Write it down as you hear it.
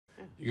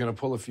You gonna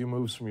pull a few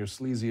moves from your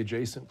sleazy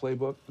adjacent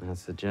playbook?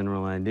 That's the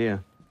general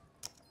idea.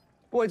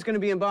 Boyd's gonna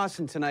be in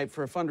Boston tonight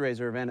for a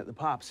fundraiser event at the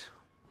Pops.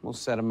 We'll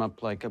set him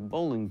up like a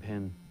bowling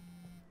pin.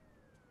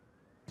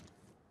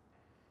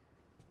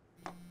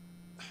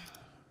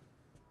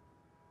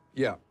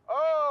 Yeah.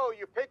 Oh,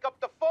 you pick up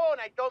the phone.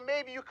 I thought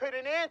maybe you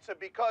couldn't answer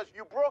because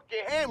you broke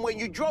your hand when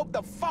you drove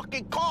the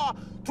fucking car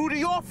through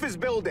the office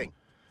building.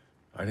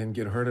 I didn't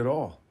get hurt at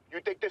all. You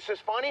think this is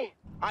funny?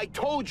 I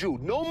told you,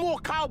 no more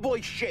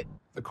cowboy shit.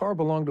 The car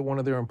belonged to one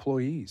of their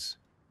employees.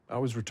 I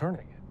was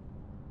returning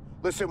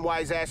it. Listen,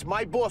 wise ass,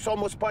 my boss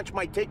almost punched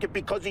my ticket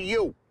because of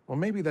you. Well,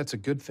 maybe that's a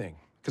good thing,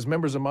 because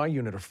members of my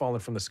unit are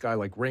falling from the sky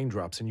like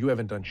raindrops, and you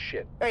haven't done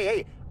shit.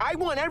 Hey, I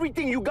want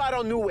everything you got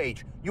on New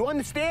Age. You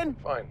understand?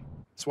 Fine.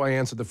 That's why I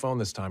answered the phone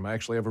this time. I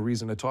actually have a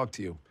reason to talk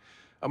to you.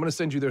 I'm gonna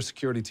send you their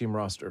security team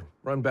roster.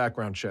 Run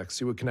background checks,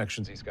 see what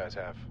connections these guys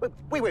have. Wait.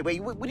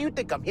 What do you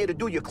think? I'm here to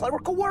do your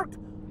clerical work?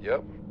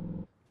 Yep.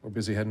 We're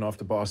busy heading off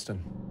to Boston.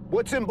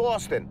 What's in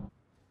Boston?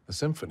 The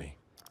Symphony.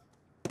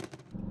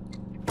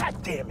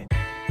 God damn it.